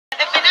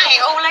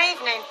it all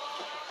evening.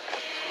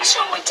 What's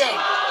wrong with him?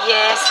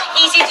 Yes,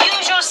 he's his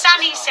usual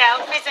sunny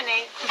self, isn't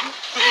he?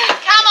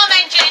 Come on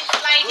then, gents,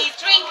 ladies,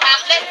 drink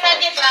up. Let's have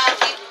your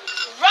glasses.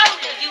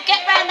 Roly, you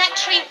get round that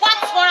tree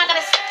once more, I'm going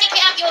to stick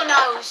it up your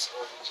nose.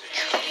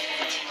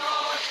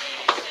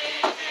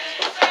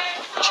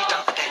 What you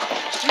done again?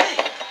 Me?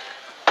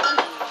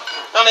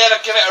 Only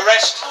ever give it a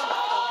rest.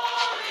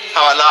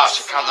 Oh, at last,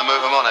 you come to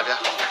move them on, have you?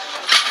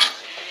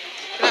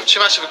 You don't have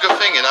too much of a good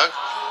thing, you know.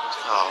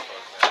 Oh,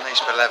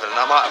 nice benevolent,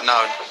 I might have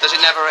known. Does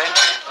it never end?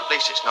 At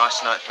least it's nice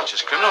to know it's not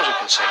just criminals who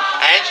can sing.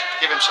 Ange,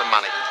 give him some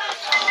money.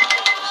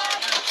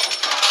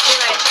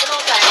 You're right, you can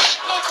all go.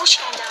 Yeah, of course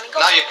you can, darling. Go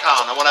No, on. you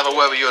can't. I want to have a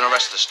word with you and the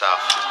rest of the staff.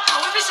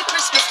 Oh, if it's a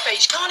Christmas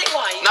speech, can't it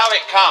wait? No,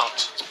 it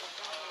can't.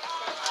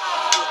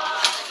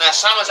 Now,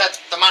 someone's had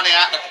the money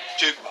out of the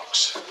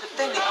jukebox. But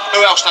then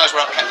Who else knows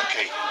where I kept the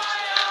key?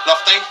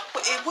 Lofty?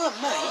 But it weren't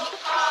me.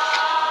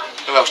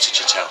 Who else did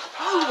you tell?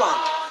 No one.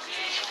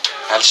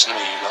 Now, listen to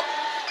me, you lot.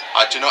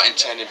 I do not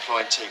intend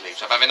employing tea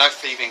leaves. I'm having no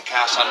thieving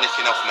cows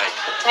nicking off me.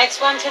 Takes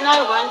one to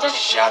know one, doesn't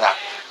it? Shut up.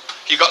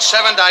 You've got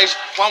 7 days,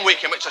 1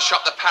 week in which to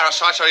shop the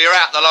parasites or you're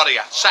out, the lot of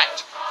you.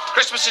 Sacked.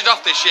 Christmas is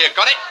off this year,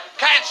 got it?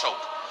 Cancelled.